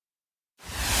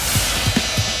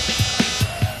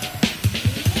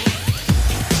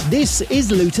This is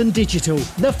Luton Digital,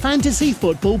 the fantasy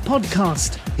football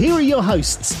podcast. Here are your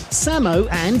hosts, Samo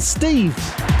and Steve.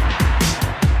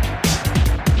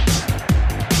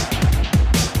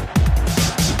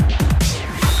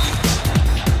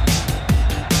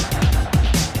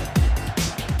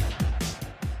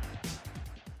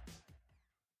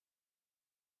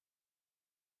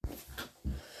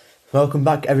 Welcome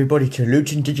back, everybody, to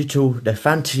Luton Digital, the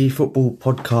fantasy football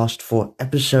podcast for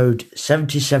episode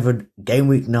 77, game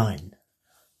week 9.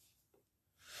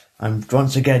 I'm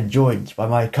once again joined by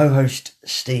my co-host,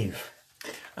 Steve.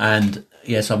 And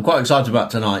yes, I'm quite excited about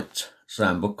tonight,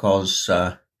 Sam, because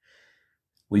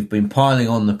we've been piling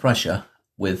on the pressure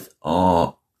with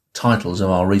our titles of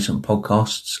our recent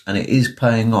podcasts, and it is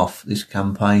paying off, this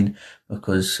campaign,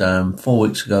 because 4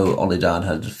 weeks ago, Ollie Dowd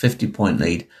had a 50-point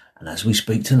lead. And as we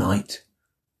speak tonight,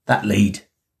 that lead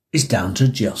is down to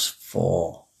just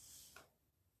 4.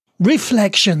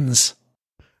 Reflections.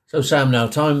 So, Sam, now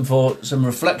time for some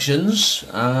reflections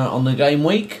on the game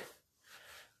week.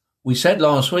 We said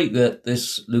last week that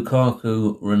this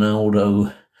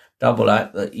Lukaku-Ronaldo double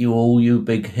act that you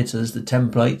big hitters, the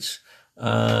templates,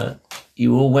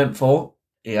 you all went for,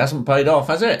 it hasn't paid off,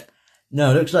 has it? No,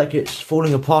 it looks like it's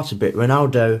falling apart a bit.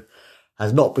 Ronaldo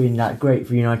has not been that great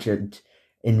for United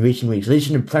in recent weeks, at least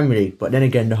in the Premier League, but then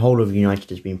again, the whole of United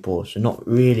has been poor, so not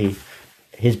really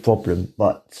his problem,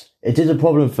 but it is a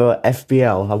problem for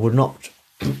FPL. I would not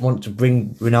want to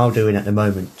bring Ronaldo in at the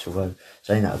moment,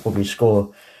 saying that he'll probably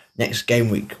score next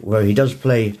game week, where he does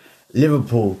play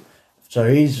Liverpool,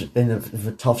 so he's in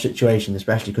a tough situation,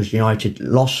 especially because United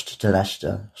lost to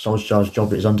Leicester. Solskjaer's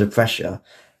job is under pressure,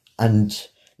 and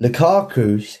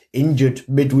Lukaku's injured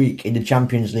midweek in the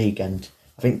Champions League, and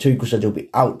I think Tuchel said he'll be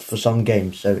out for some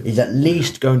games, so he's at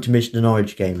least going to miss the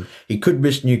Norwich game. He could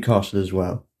miss Newcastle as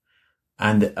well.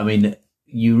 And, I mean,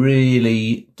 you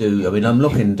really do. I mean, I'm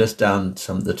looking just down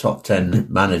some of the top 10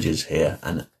 managers here,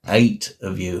 and 8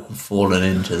 of you have fallen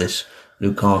into this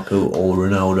Lukaku or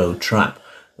Ronaldo trap.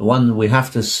 The one we have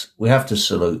to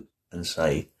salute and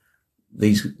say,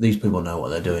 these people know what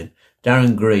they're doing.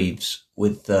 Darren Greaves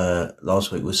with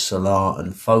last week was Salah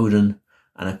and Foden.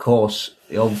 And of course,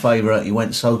 the old favourite, he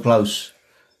went so close.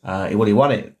 He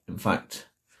won it, in fact,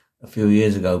 a few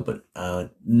years ago, but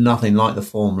nothing like the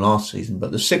form last season.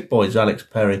 But the sick boys, Alex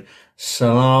Perry,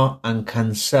 Salah and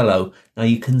Cancelo. Now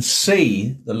you can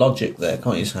see the logic there,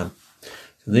 can't you, Sam?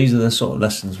 So these are the sort of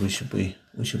lessons we should be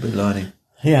learning.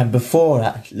 Yeah, and before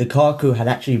that, Lukaku had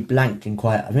actually blanked in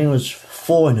I think it was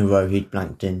 4 in a row he'd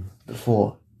blanked in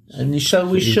before. And so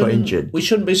we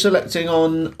shouldn't be selecting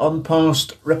on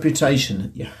past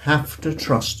reputation. You have to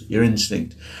trust your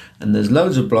instinct. And there's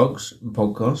loads of blogs and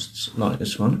podcasts like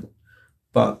this one.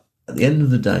 But at the end of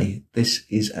the day, this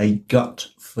is a gut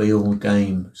feel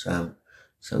game, Sam.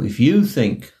 So if you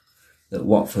think that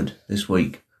Watford this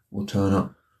week will turn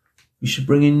up, you should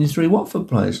bring in your 3 Watford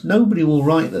players. Nobody will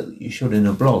write that you should in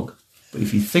a blog. But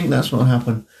if you think that's what will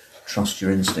happen, trust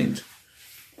your instinct.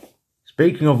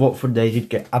 Speaking of Watford, they did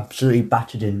get absolutely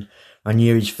battered in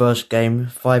Ranieri's first game,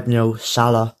 5-0.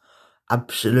 Salah,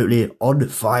 absolutely on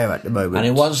fire at the moment. And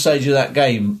in one stage of that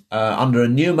game, under a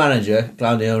new manager,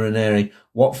 Claudio Ranieri,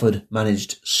 Watford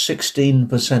managed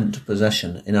 16%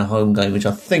 possession in a home game, which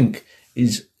I think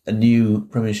is a new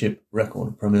Premier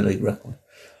League record.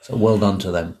 So well done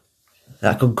to them.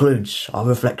 That concludes our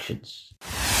reflections.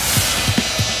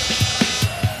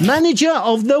 Manager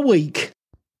of the week.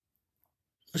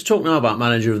 Let's talk now about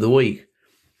Manager of the Week.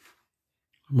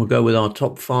 We'll go with our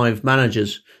top 5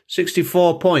 managers.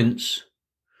 64 points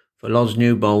for Los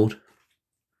Newbold.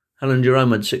 Helen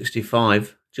Jerome had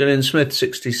 65. Gillian Smith,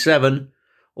 67.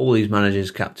 All these managers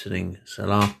captaining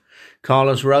Salah.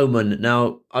 Carlos Roman.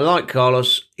 Now, I like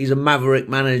Carlos. He's a maverick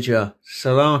manager.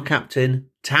 Salah captain.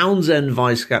 Townsend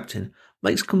vice-captain.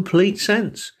 Makes complete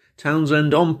sense.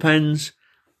 Townsend on pens.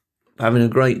 Having a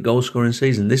great goal-scoring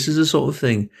season. This is the sort of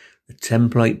thing the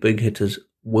template big hitters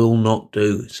will not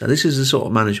do. So this is the sort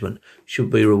of management should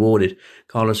be rewarded.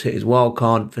 Carlos hit his wild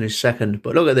card, finished second.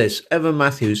 But look at this. Evan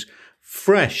Matthews,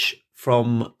 fresh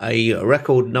from a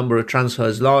record number of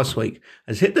transfers last week,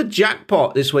 has hit the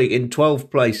jackpot this week in 12th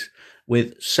place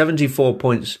with 74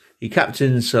 points. He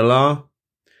captained Salah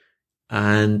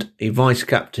and he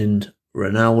vice-captained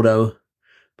Ronaldo.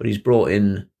 But he's brought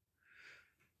in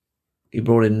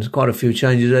quite a few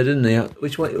changes there, didn't he?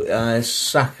 Which way?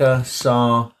 Saka,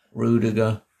 Sarr,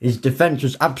 Rudiger. His defence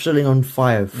was absolutely on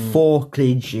fire. 4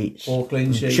 clean sheets. 4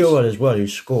 clean sheets. Chilwell as well, who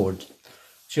scored.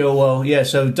 Chilwell, yeah.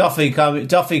 So Duffy came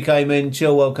in,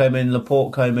 Chilwell came in,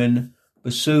 Laporte came in,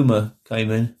 Basuma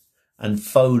came in, and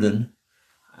Foden.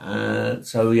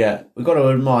 So, yeah, we've got to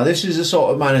admire. This is the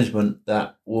sort of management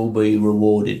that will be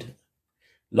rewarded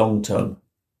long term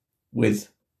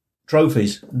with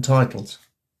trophies and titles.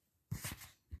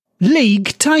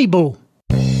 League table.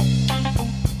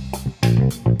 And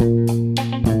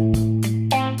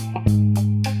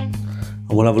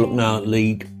we'll have a look now at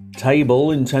league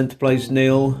table. In 10th place,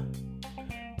 Neil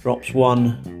drops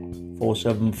 1,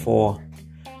 474.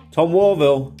 Tom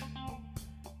Warville,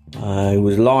 who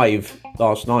was live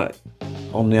last night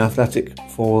on the Athletic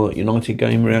for United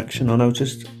game reaction, I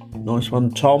noticed. Nice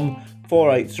one. Tom,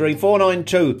 483.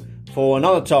 492 for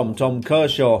another Tom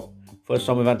Kershaw. First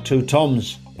time we've had 2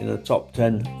 Toms in the top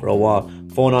 10 for a while.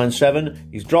 497,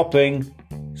 he's dropping.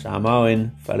 Sam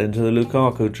Owen fell into the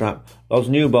Lukaku trap. Loz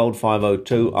Newbold,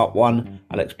 502, up 1.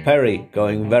 Alex Perry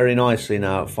going very nicely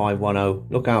now at 510.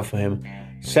 Look out for him.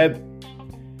 Seb,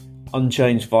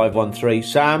 unchanged, 513.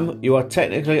 Sam, you are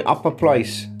technically up a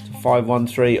place to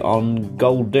 513 on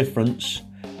goal difference.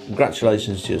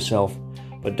 Congratulations to yourself.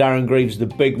 But Darren Greaves, the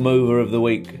big mover of the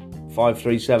week,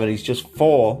 537. He's just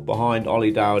 4 behind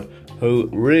Ollie Dowd, who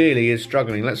really is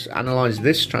struggling. Let's analyse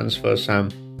this transfer, Sam.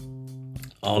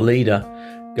 Our leader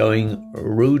going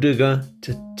Rudiger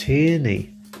to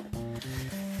Tierney.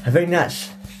 I think that's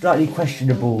slightly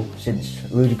questionable since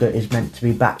Rudiger is meant to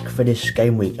be back for this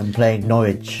game week and playing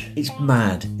Norwich. It's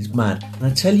mad. And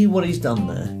I tell you what he's done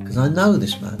there, because I know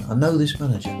this man, I know this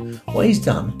manager. What he's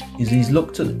done is he's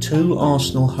looked at the 2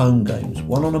 Arsenal home games,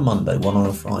 one on a Monday, one on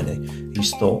a Friday.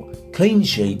 He's thought, clean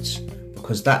sheets,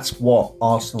 because that's what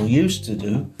Arsenal used to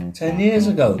do 10 years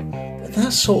ago. But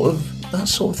that sort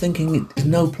of thinking is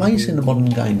no place in the modern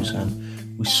game,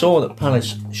 Sam. We saw that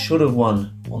Palace should have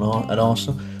won at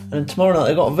Arsenal, and then tomorrow night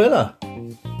they got Villa.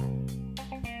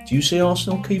 Do you see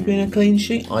Arsenal keeping a clean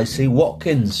sheet? I see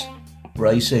Watkins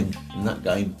racing in that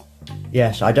game.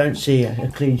 Yes, I don't see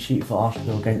a clean sheet for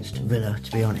Arsenal against Villa,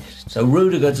 to be honest. So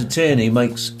Rudiger to Tierney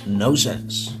makes no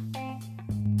sense.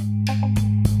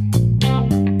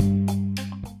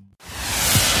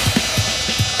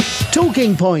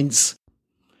 Talking points.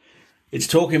 It's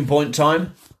talking point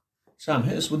time. Sam,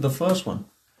 hit us with the first one.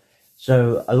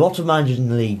 So, a lot of managers in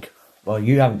the league, well,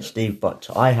 you haven't, Steve, but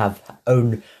I have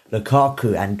owned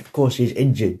Lukaku, and of course he's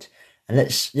injured. And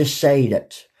let's just say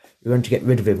that we're going to get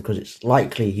rid of him because it's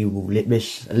likely he will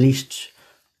miss at least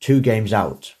 2 games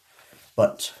out.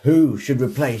 But who should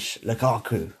replace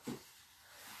Lukaku?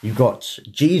 You've got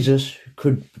Jesus, who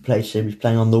could replace him. He's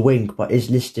playing on the wing, but is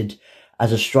listed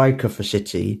as a striker for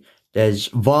City. There's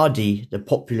Vardy, the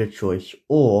popular choice,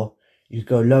 or you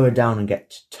go lower down and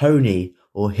get Tony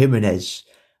or Jimenez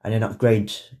and then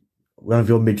upgrade one of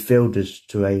your midfielders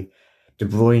to a De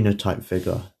Bruyne type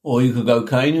figure. Or you could go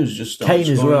Kane, who's just started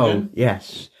Kane as well, again.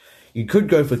 yes. You could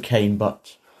go for Kane,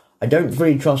 but I don't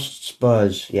really trust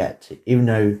Spurs yet, even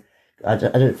though I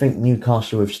don't think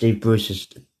Newcastle with Steve Bruce is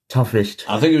the toughest.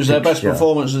 I think it was their best fixture.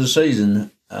 performance of the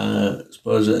season,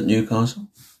 Spurs at Newcastle.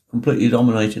 Completely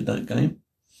dominated that game.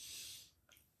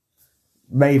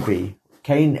 Maybe.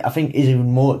 Kane, I think, is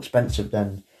even more expensive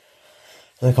than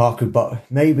Lukaku, but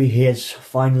maybe he has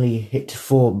finally hit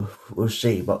form. We'll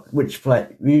see. But which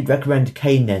player you'd recommend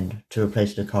Kane then to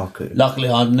replace Lukaku? Luckily,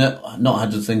 I've not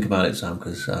had to think about it, Sam,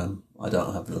 because I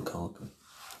don't have Lukaku.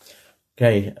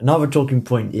 Okay, another talking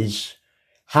point is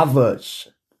Havertz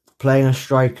playing a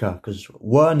striker, because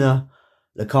Werner,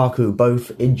 Lukaku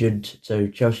both injured, so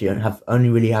Chelsea only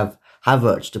really have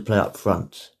Havertz to play up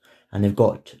front. And they've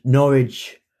got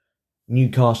Norwich,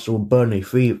 Newcastle, Burnley,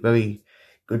 3 very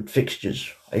good fixtures.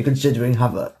 Are you considering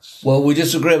Havertz? Well, we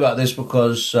disagree about this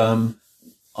because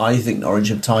I think Norwich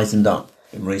have tightened up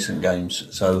in recent games.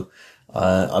 So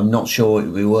I'm not sure it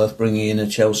would be worth bringing in a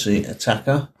Chelsea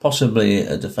attacker, possibly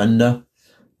a defender.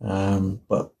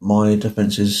 But my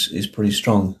defence is pretty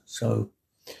strong. So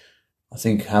I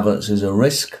think Havertz is a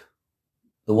risk.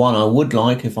 The one I would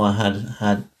like if I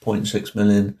had 0.6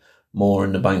 million more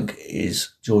in the bank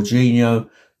is Jorginho,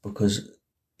 because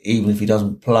even if he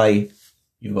doesn't play,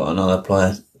 you've got another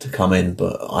player to come in,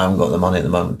 but I haven't got the money at the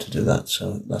moment to do that,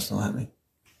 so that's not happening.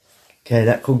 Okay,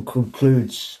 that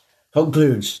concludes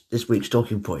this week's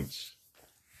talking points.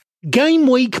 Game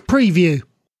week preview.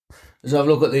 Let's have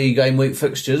a look at the game week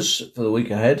fixtures for the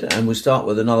week ahead, and we start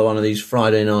with another one of these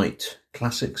Friday night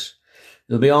classics.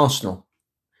 It'll be Arsenal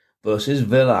versus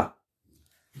Villa.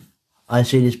 I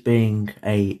see this being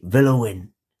a Villa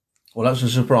win. Well, that's a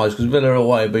surprise, because Villa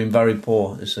away have been very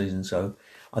poor this season, so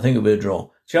I think it'll be a draw.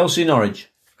 Chelsea-Norwich.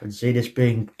 I can see this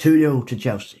being 2-0 to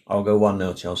Chelsea. I'll go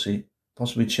 1-0 Chelsea.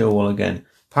 Possibly Chilwell again.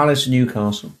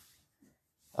 Palace-Newcastle.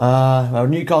 Well,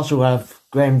 Newcastle have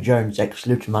Graham Jones,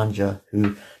 ex-Luton manager,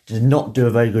 who did not do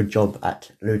a very good job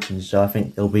at Luton. So I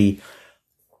think there'll be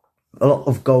a lot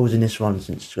of goals in this one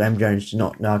since Graham Jones did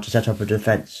not know how to set up a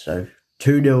defence. So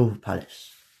 2-0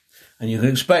 Palace. And you can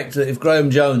expect that if Graham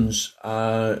Jones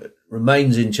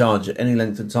remains in charge at any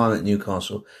length of time at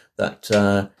Newcastle, that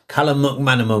Callum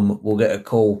McManaman will get a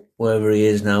call, wherever he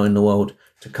is now in the world,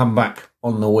 to come back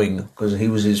on the wing, because he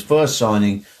was his first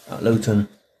signing at Luton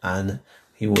and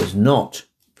he was not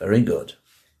very good.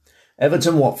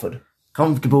 Everton-Watford.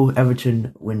 Comfortable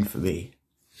Everton win for me.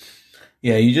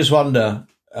 Yeah, you just wonder,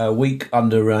 a week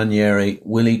under Ranieri,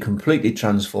 will he completely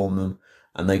transform them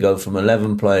and they go from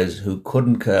 11 players who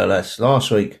couldn't care less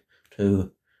last week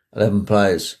to 11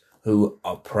 players who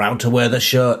are proud to wear the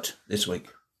shirt this week?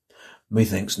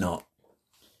 Methinks not.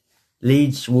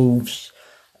 Leeds, Wolves.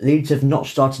 Leeds have not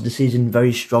started the season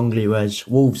very strongly, whereas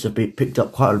Wolves have picked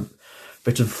up quite a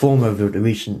bit of form over the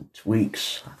recent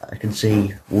weeks. I can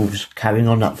see Wolves carrying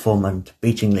on that form and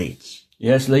beating Leeds.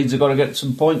 Yes, Leeds have got to get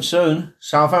some points soon.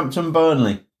 Southampton,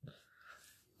 Burnley.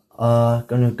 Going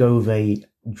to go with a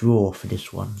draw for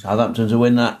this one. Southampton to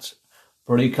win that.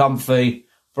 Pretty comfy.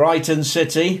 Brighton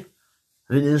City.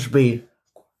 I think this will be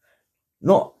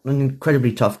not an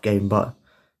incredibly tough game, but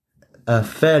a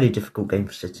fairly difficult game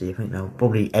for City. I think they'll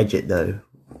probably edge it though.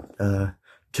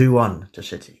 2-1 to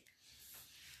City.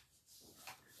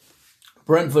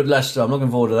 Brentford Leicester. I'm looking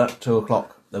forward to that.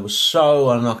 2:00. They were so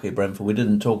unlucky, Brentford. We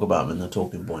didn't talk about them in the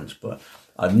talking points, but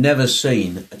I've never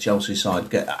seen a Chelsea side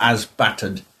get as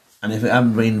battered. And if it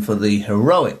hadn't been for the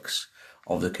heroics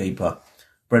of the keeper,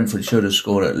 Brentford should have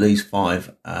scored at least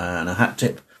 5. And a hat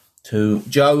tip to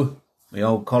Joe, my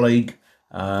old colleague,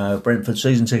 Brentford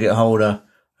season ticket holder,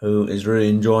 who is really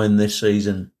enjoying this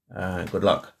season. Good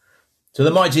luck to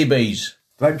the Mighty Bees.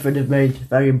 Brentford have made a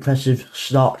very impressive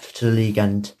start to the league,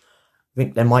 and I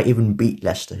think they might even beat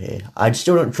Leicester here. I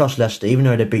still don't trust Leicester, even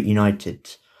though they beat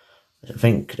United. I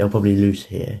think they'll probably lose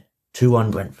here.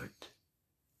 2-1 Brentford.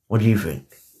 What do you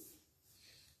think?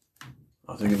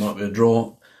 I think it might be a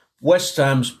draw. West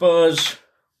Ham Spurs.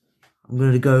 I'm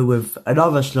going to go with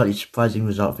another slightly surprising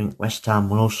result. I think West Ham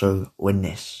will also win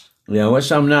this. Yeah, West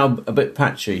Ham now a bit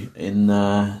patchy in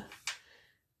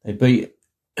they beat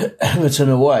Everton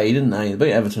away, didn't they? They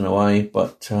beat Everton away,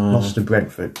 but Lost to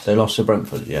Brentford. They lost to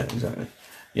Brentford, yeah, exactly.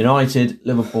 United,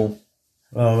 Liverpool.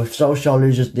 Well, if Solskjaer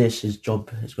loses this, his job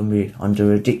is going to be under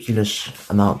a ridiculous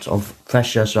amount of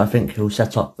pressure, so I think he'll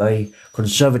set up very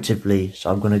conservatively.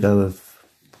 So I'm going to go with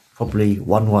probably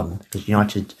 1-1, because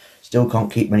United still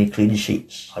can't keep many clean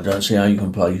sheets. I don't see how you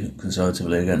can play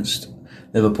conservatively against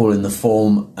Liverpool in the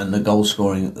form and the goal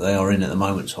scoring they are in at the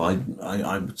moment. So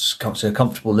I would see a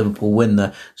comfortable Liverpool win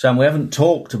there. Sam, we haven't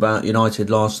talked about United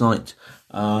last night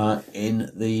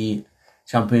in the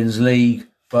Champions League,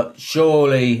 but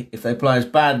surely if they play as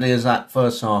badly as that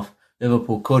first half,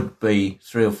 Liverpool could be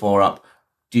 3 or 4 up.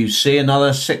 Do you see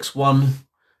another 6-1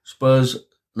 Spurs,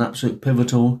 an absolute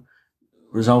pivotal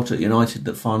result at United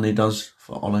that finally does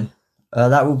for Ole?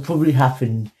 That will probably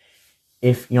happen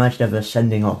if United have a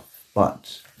sending off.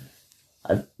 But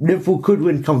Liverpool could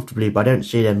win comfortably, but I don't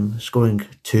see them scoring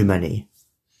too many.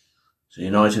 So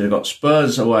United have got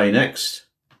Spurs away next.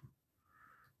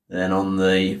 Then on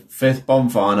the 5th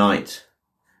bonfire night,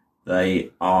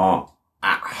 they are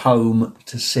at home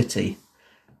to City.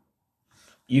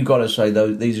 You got to say,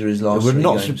 though, these are his last 3 games. It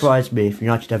would not surprise me if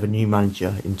United have a new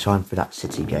manager in time for that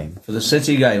City game. For the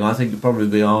City game, I think it'll probably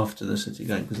be after the City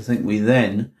game, because I think we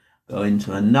then go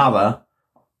into another...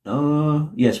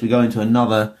 we go into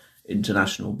another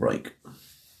international break.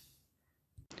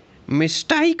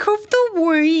 Mistake of the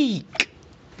week.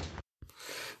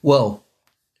 Well,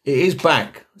 it is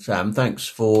back, Sam. Thanks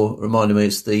for reminding me.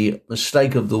 It's the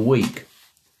mistake of the week.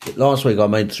 Last week I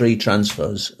made 3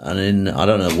 transfers, and I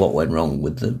don't know what went wrong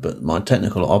with them, but my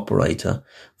technical operator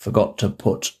forgot to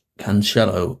put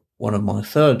Cancelo, one of my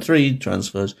 3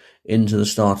 transfers, into the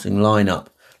starting lineup.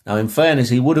 Now, in fairness,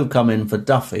 he would have come in for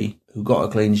Duffy, who got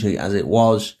a clean sheet as it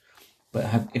was, but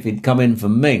if he'd come in for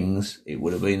Mings, it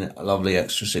would have been a lovely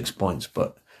extra 6 points.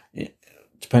 But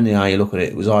depending how you look at it,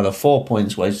 it was either 4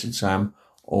 points wasted, Sam,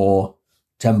 or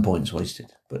 10 points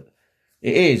wasted. But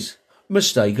it is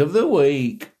mistake of the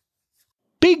week.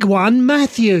 Big one,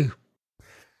 Matthew.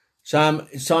 Sam,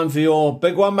 it's time for your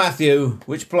big one, Matthew.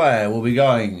 Which player will be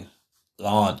going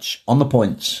large on the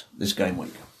points this game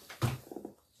week?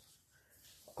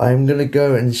 I'm going to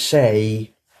go and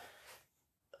say...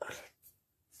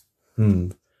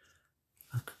 I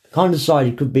can't decide.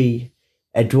 It could be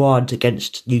Edouard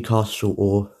against Newcastle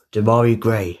or Demarai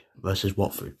Gray versus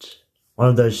Watford. One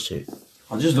of those two.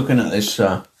 I'm just looking at this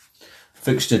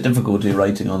fixture difficulty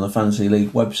rating on the Fantasy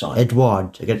League website.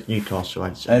 Edouard against Newcastle,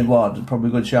 I'd say. Edouard, probably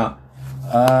a good shout.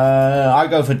 I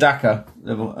go for Daka,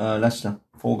 Leicester.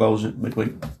 4 goals at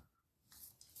midweek.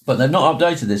 But they've not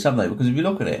updated this, have they? Because if you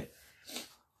look at it,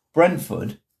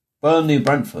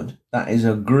 Burnley-Brentford, that is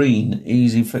a green,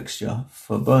 easy fixture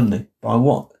for Burnley. By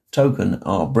what token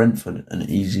are Brentford an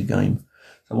easy game?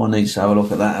 Someone needs to have a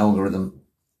look at that algorithm.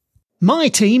 My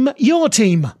team, your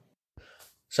team.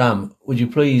 Sam, would you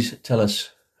please tell us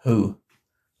who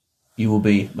you will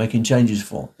be making changes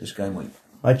for this game week?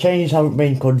 My changes haven't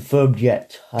been confirmed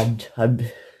yet, and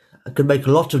I could make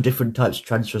a lot of different types of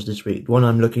transfers this week. The one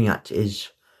I'm looking at is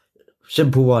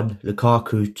simple one,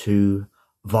 Lukaku to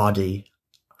Vardy.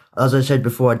 As I said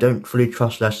before, I don't fully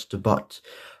trust Leicester, but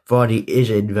Vardy is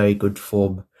in very good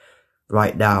form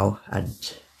right now,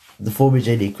 and the form he's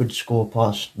in, he could score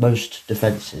past most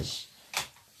defences.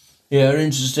 Yeah,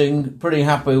 interesting. Pretty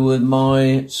happy with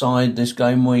my side this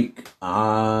game week.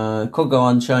 Could go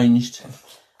unchanged.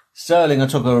 Sterling, I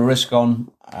took a risk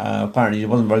on. Apparently he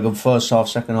wasn't very good first half.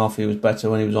 Second half he was better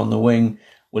when he was on the wing.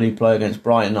 Will he play against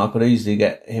Brighton? I could easily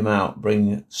get him out,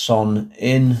 bring Son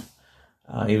in.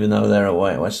 Even though they're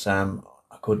away at West Ham,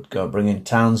 I could go bring in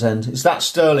Townsend. It's that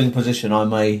Sterling position I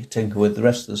may tinker with. The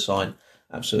rest of the side,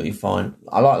 absolutely fine.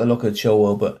 I like the look of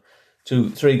Chilwell, but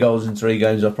 3 goals in 3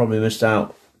 games, I've probably missed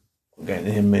out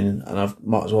getting him in, and I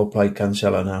might as well play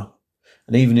Cancelo now.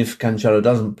 And even if Cancelo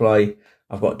doesn't play,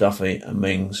 I've got Duffy and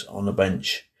Mings on the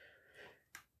bench.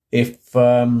 If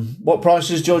what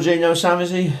price is Jorginho, Sam? Is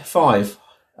he 5?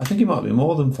 I think he might be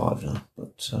more than 5 now,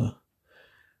 but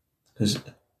because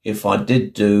if I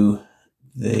did do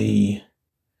that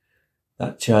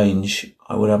change,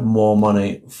 I would have more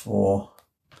money for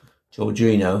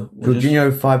Jorginho.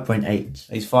 Jorginho 5.8.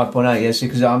 He's 5.8. Yes,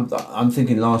 because I'm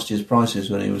thinking last year's prices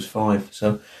when he was 5.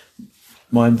 So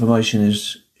my information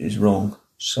is wrong.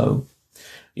 So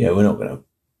yeah, we're not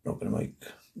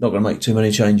gonna make too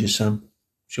many changes, Sam.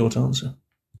 Short answer.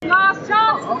 Last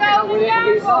chance to go with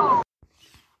Gamble.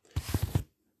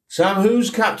 Sam, who's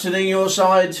captaining your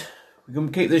side? We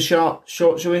can keep this short,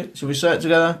 shall we? Shall we say it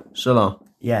together? Salah.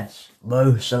 Yes,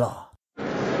 Mo Salah.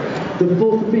 The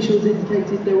fourth officials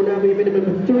indicated there will now be a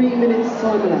minimum of 3 minutes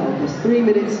time allowed. There's 3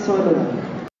 minutes time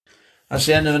allowed. That's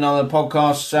the end of another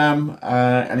podcast, Sam.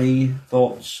 Any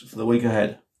thoughts for the week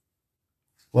ahead?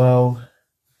 Well,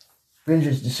 be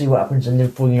interested to see what happens in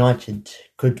Liverpool United.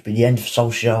 Could be the end of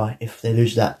Solskjaer if they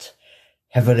lose that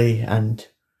heavily, and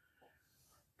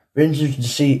be interested to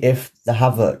see if the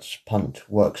Havertz punt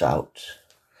works out.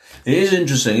 It is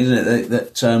interesting, isn't it,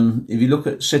 that if you look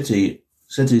at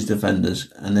City's defenders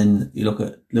and then you look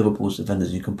at Liverpool's defenders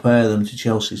and you compare them to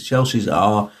Chelsea's. Chelsea's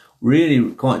are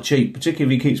really quite cheap,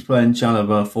 particularly if he keeps playing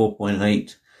Chalobah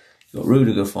 4.8. You've got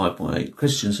Rudiger 5.8,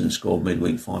 Christensen scored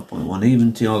midweek 5.1,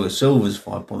 even Thiago Silva's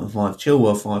 5.5,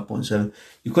 Chilwell 5.7.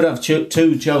 You could have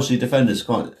 2 Chelsea defenders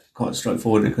quite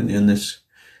straightforwardly, couldn't you, in this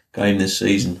game this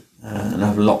season, and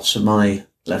have lots of money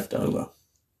left over.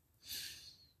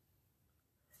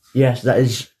 Yes, that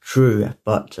is true,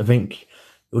 but I think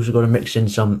you also got to mix in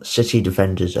some City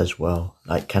defenders as well,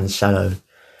 like Cancelo,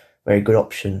 very good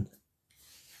option.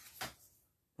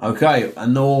 Okay,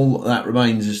 and all that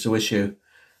remains is to wish you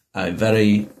a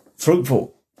very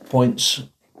fruitful points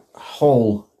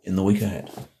haul in the week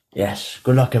ahead. Yes,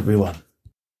 good luck everyone.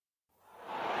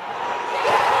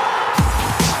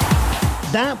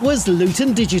 That was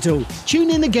Luton Digital. Tune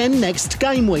in again next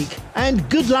game week. And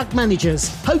good luck, managers.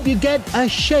 Hope you get a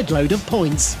shed load of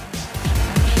points.